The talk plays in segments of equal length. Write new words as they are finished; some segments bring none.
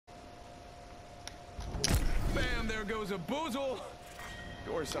There goes a boozle!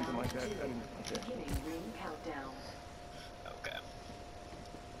 Or something like that. I mean, okay. Okay.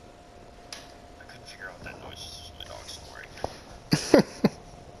 I couldn't figure out what that noise was. Just my dog snoring.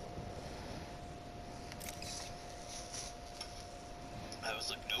 I was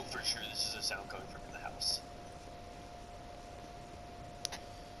like, no, for sure, this is a sound coming from the house.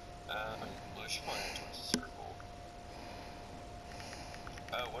 Well, she pointed towards the circle.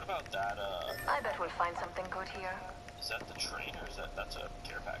 What about that, I bet we'll find something good here. Is that the train, or is that's a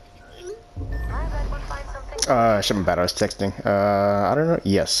care package, right? I bet we'll find something. Shouldn't bad. I was texting. I don't know.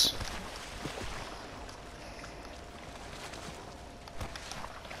 Yes.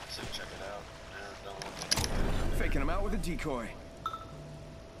 So check it out. Faking him out with a decoy.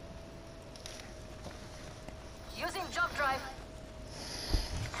 Using jump drive.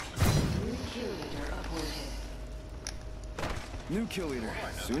 New kill leader.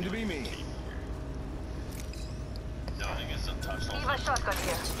 Soon to be me. No, I think it's untouched. Even shotgun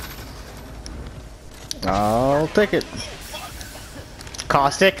here. I'll take it.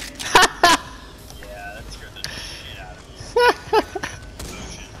 Caustic. Yeah, that scared the shit out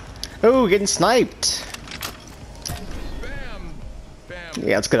of me. Ooh, getting sniped. Bam! Bam!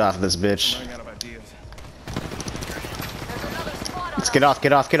 Yeah, let's get off of this bitch. I'm running out of ideas. There's another squad on Let's get off,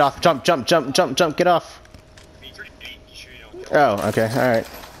 get off, get off. Jump, jump, jump, jump, jump, get off. You sure you don't get Oh, okay, alright.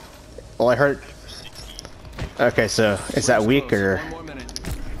 Well, I heard. for 60? Okay, so is that weak or? One more minute.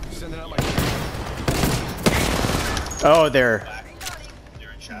 Sending out my... Oh, they're.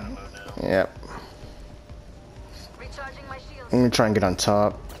 They're in shadow mode now. Yep. recharging my shield. I'm gonna try and get on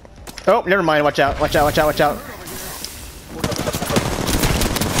top. Oh, never mind. Watch out, watch out, watch out, watch out.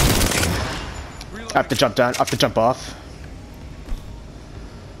 I have to jump down, I have to jump off.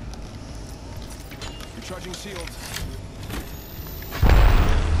 Recharging shields.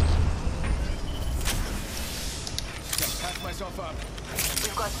 Patch myself up.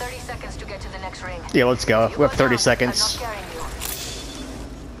 We've got 30 seconds to get to the next ring. Yeah, let's go. You We have go 30 down. seconds. I'm not carrying you.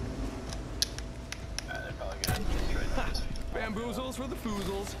 They're probably gonna try this. Bamboozles for the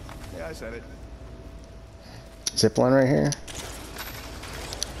foozles. Yeah, I said it. Zip line right here.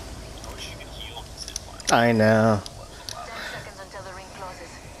 Oh, she can heal on the zip line. I know. 10 seconds until the ring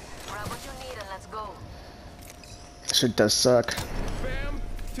closes. Grab what you need and let's go. Shit does suck. Bam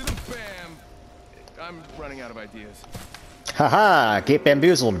to the bam. I'm running out of ideas. Haha, get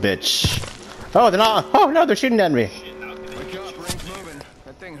bamboozled, bitch. Oh, they're not. Oh no, they're shooting at me. Wake up, ring's moving.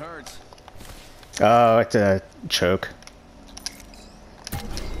 That thing hurts. Oh, it's a choke.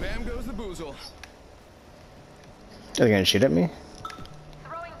 Bam goes the boozle. Are they gonna shoot at me?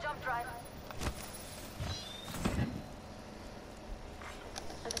 Throwing jump drive.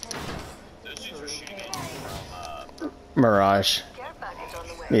 Those dudes were shooting at you from, Mirage. Care package on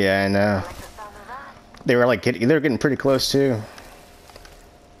the way. Yeah, I know. Like the sound of that? They were like they were getting pretty close too.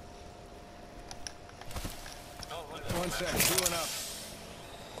 oh, look at that. 1 sec, healing up.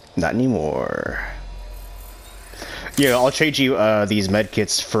 Not anymore. Yeah, I'll trade you these med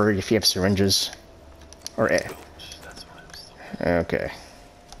kits for if you have syringes. Or That's what I was thinking. okay.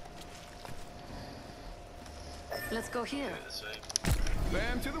 Let's go here. This way.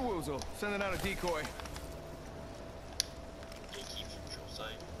 Bam to the woozle. Sending out a decoy. Gatekeep control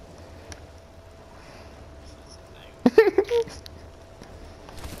site. That's the thing.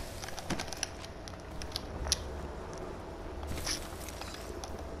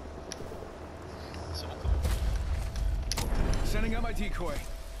 Someone come. Sending out my decoy.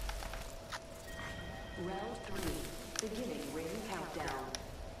 Round 3, beginning ring countdown.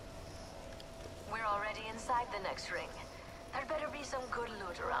 We're already inside the next ring. There better be some good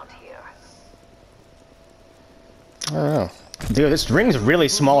loot around here. Oh, dude, this ring's really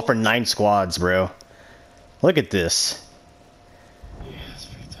small for 9 squads, bro. Look at this. Yeah, it's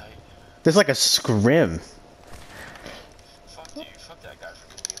pretty tight. There's like a scrim. Fuck dude, fuck that guy for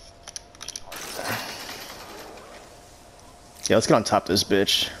giving me a mini heart. Yeah, let's get on top of this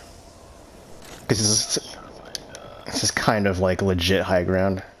bitch. Cause this is kind of like legit high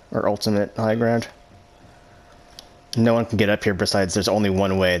ground or ultimate high ground. No one can get up here besides there's only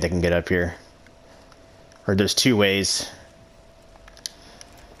one way they can get up here. Or there's 2 ways.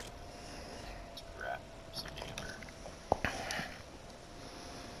 Crap. Some hammer.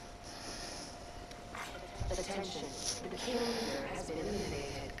 Attention, the kill leader has been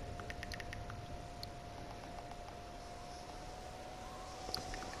eliminated.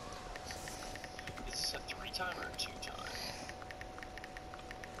 Is this a 3-time or a 2-time?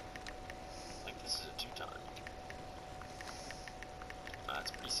 I think this is a 2-time.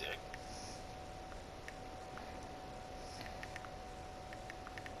 That's pretty sick.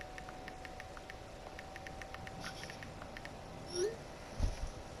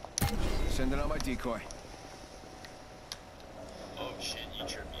 Sending out my decoy. Oh shit, you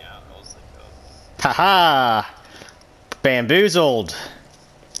tripped me out. I was like, oh. Haha! Bamboozled!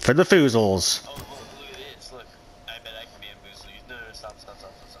 For the foozles. Oh, look at this. Look. I bet I can bamboozle you. No, stop.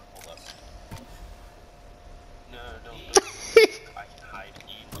 Hold up. No, don't. I can hide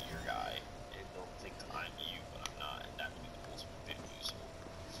in your guy and don't think I'm you, but I'm not. And that would be the ultimate bamboozle.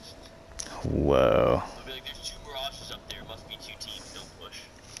 Whoa. They'll be like, there's 2 mirages up there. Must be 2 teams. Don't push.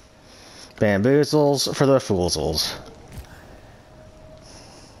 Bamboozles for the foozles.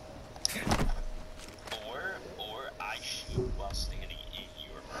 Or I shoot while standing in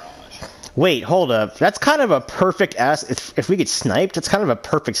your mirage. Wait, hold up. That's kind of a perfect ass. If we get sniped, that's kind of a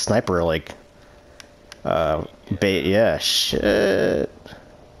perfect sniper, like. Bait. Yeah, shit.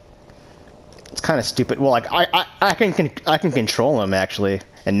 It's kind of stupid. Well, like I can control him actually,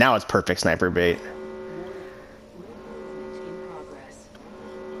 and now it's perfect sniper bait. In progress.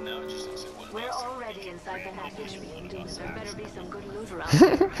 Now it just looks like one of We're us. already inside the next ring. There better be some good loot around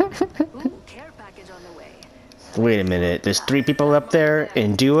here. Ooh, care package on the way. Wait a minute. There's 3 people up there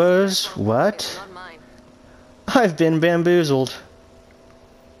in duos. What? Not mine. I've been bamboozled.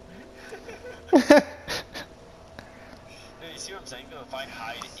 You see what I'm saying though? If I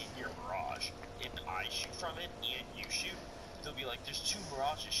hide in your mirage and I shoot from it and you shoot, they'll be like, there's 2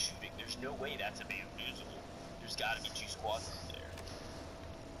 mirages shooting. There's no way that's a bamboozle. There's gotta be 2 squads up there.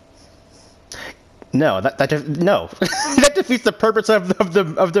 No, no. That defeats the purpose of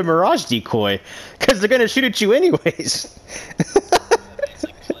the mirage decoy, because they're gonna shoot at you anyways. It's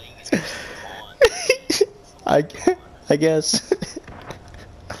like playing this game on. I guess. It's a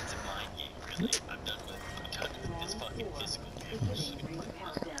mind game, really. I'm done with this fucking physical game.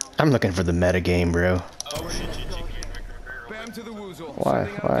 I'm looking for the meta game, bro. Oh shit. Bam to the woozle. Why?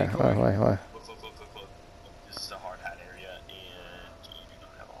 Sending out decoy. Look. This is a hard hat area, and you do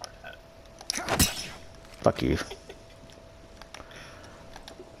not have a hard hat. Fuck you.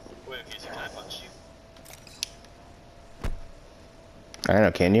 Wait, okay, so can I punch you? I don't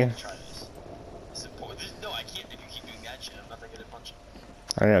know. Can you? Try this. This is important. No, I can't if you keep doing that shit. I'm not that good at punching.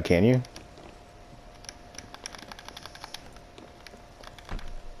 I don't know. Can you?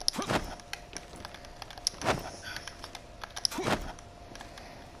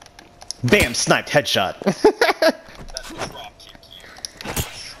 Bam! Sniped. Headshot. That's a drop kick you.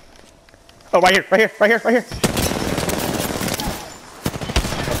 Oh, right here. Decoy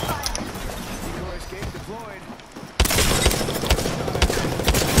escape deployed.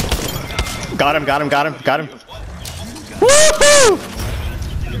 Got him. Woohoo!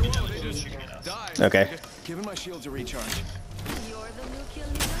 Died. Okay. Giving my shields a recharge. You're the new kill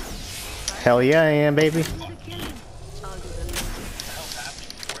leader? Hell yeah, I am, baby. Do the killing. I'll do the looting. What the hell's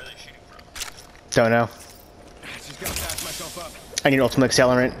happening? Where are they shooting from? Don't know. Just gotta patch myself up. I need ultimate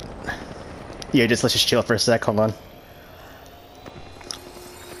accelerant. Yeah, let's just chill for a sec. Hold on.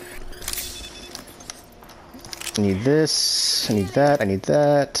 I need this. I need that. I need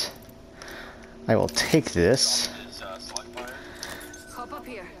that. I will take this. Is select fire? Hop up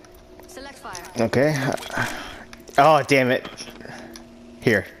here. Select fire. Okay. Oh, damn it.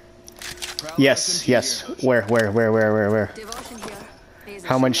 Here. Proud Yes, SMG yes. here. Where? Devotion here. These are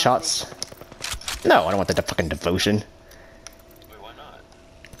How many some lovely. shots? No, I don't want the fucking devotion. Wait, why not?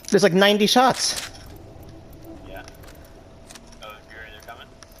 There's like 90 shots. Yeah. Oh, they're coming?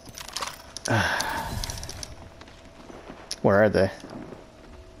 Where are they?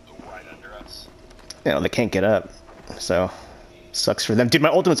 Right under us. You know, they can't get up. So, sucks for them. Dude, my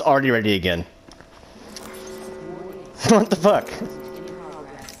ultimate's already ready again. What the fuck? In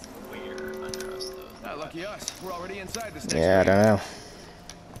progress. Where under us, though? Not lucky us. We're already inside this next Yeah, I ring. don't know.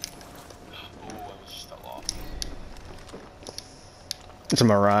 Oh, I almost just fell off. It's a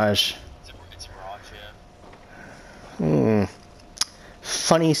mirage. It's a mirage, yeah.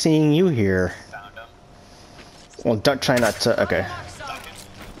 Funny seeing you here. Found him. Well, don't try not to. Okay. Stuck him.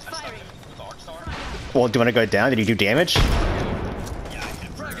 I stuck him with Arcstar. Well, do you want to go down? Did you do damage? Yeah, I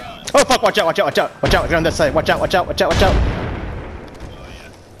can frag out. Oh fuck! Watch out! Get on that side. Watch out! Oh, yeah.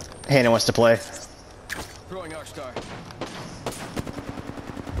 Hannah wants to play. Throwing Arcstar.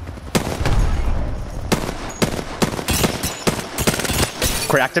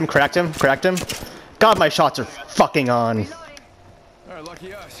 Cracked him. God, my shots are fucking on. Reloading. Alright,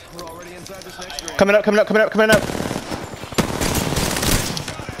 lucky us. We're already inside this next ring. Coming up.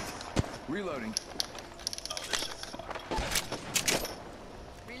 Reloading. Oh, they're so fucked.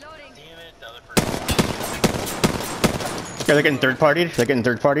 Reloading. Damn it, the other person. Yeah, they're getting third partied.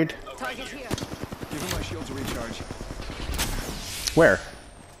 Target here. Giving my shields a recharge. Where?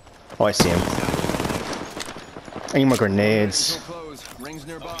 Oh, I see him. I need more grenades. Until close. Rings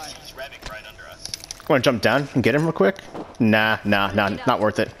nearby. He's revving right Want to jump down and get him real quick? Nah, not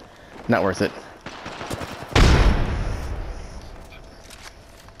worth it. Not worth it.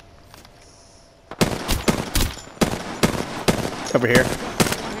 Over here.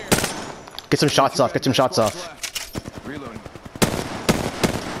 Get some shots off, get some shots off. Reloading.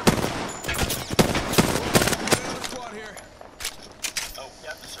 Squad here. Oh,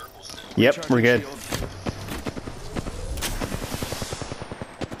 yeah, the circle's still. Yep, we're good. Shield.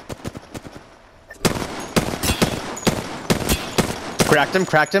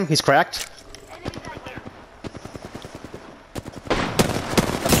 Cracked him, he's cracked.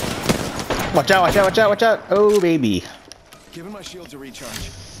 Watch out, watch out, watch out, watch out. Oh, baby. Giving my shields a recharge.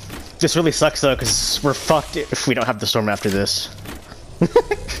 This really sucks though, because we're fucked if we don't have the storm after this.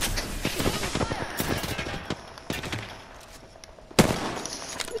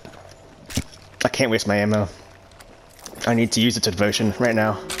 I can't waste my ammo. I need to use it to devotion right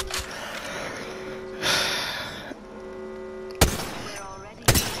now.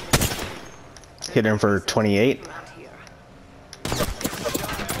 Hit him for 28.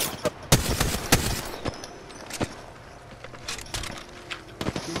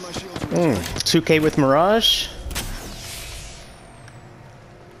 Giving my shields a recharge. 2K with Mirage.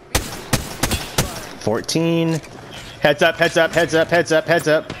 14. Heads up, heads up, heads up, heads up, heads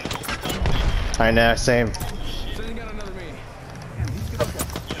up. I know, same. Sending out another me.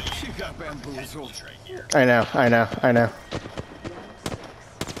 You got bamboozled. I know, I know, I know.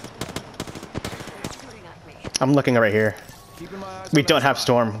 Shooting at me. I'm looking right here. Keeping my eyes We on don't that have spot.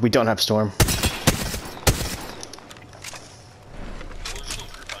 storm. We don't have storm. Well, there's still a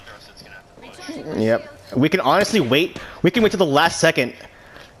group under us that's gonna have to push. Recharging my Yep. shield. We can honestly wait. We can wait till the last second.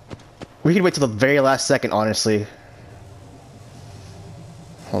 We can wait till the very last second, honestly.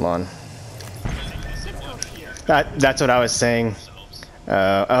 Hold on. That's what I was saying.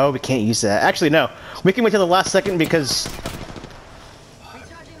 Oh, we can't use that. Actually, no. We can wait till the last second because...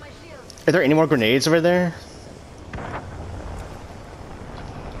 Recharging my shield. Are there any more grenades over there?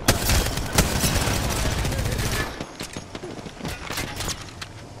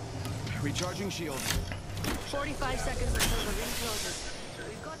 Recharging shields. 45 seconds until the ring closes.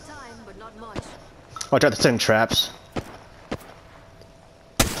 We've got time, but not much. Watch out, they're setting traps.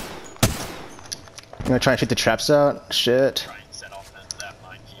 I'm gonna try and shoot the traps out. Shit. Try and set off that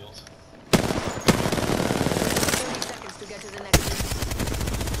minefield. 30 seconds to get to the next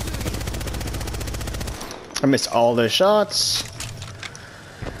ring. I missed all those shots.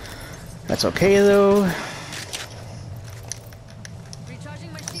 That's okay though.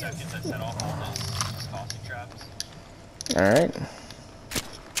 Recharging my shield. Seconds that set off all those caustic traps. Alright.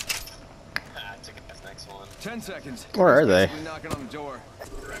 I took it as next one. 10 seconds. Where are they? Basically knocking on the door.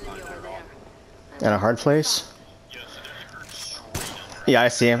 Right behind that rock. In a hard place? Yo, so there's a group straight under. Yeah, I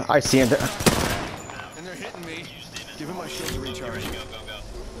see him. I see him. And they're hitting me. Giving my shields a recharge. Go, go, go.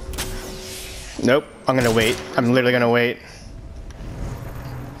 Nope. I'm gonna wait. I'm literally gonna wait.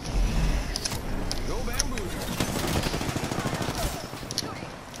 Go bamboozle.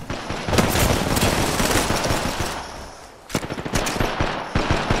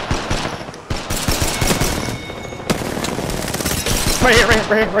 Right here, right here,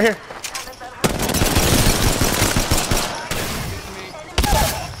 right here, right here.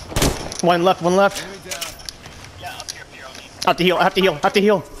 One left, one left. Enemy down. Yeah, up here, on me. I have to heal, I have to heal, I have to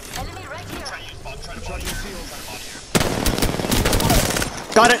heal. Enemy right here. Try to use bot, try to body Recharging here. shields.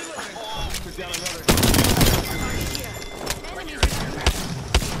 Got it. Took down another.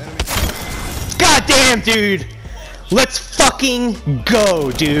 God damn, dude. Let's fucking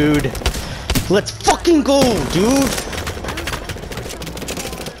go, dude. Let's fucking go, dude.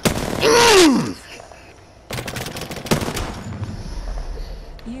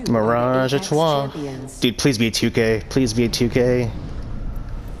 Mirage à toi. Dude, please be a 2K. Please be a 2K.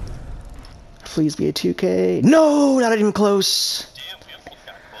 Please be a 2K. No, not even close. Damn, we almost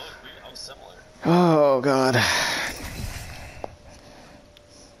got close. That was similar. Oh, God.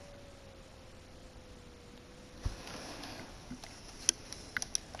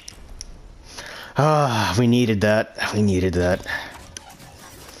 Ah, we needed that. We needed that.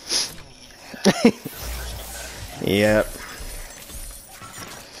 Yep.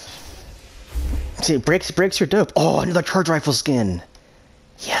 See, breaks are dope. Oh, another charge rifle skin.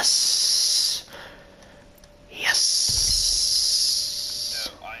 Yes. Yes.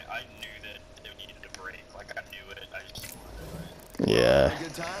 No, I knew that it needed a break. Like, I knew it. I just didn't want to do it. Yeah. A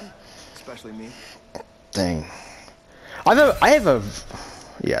good time? Especially me. Dang. I have a.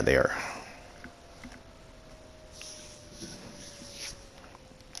 Yeah, they are.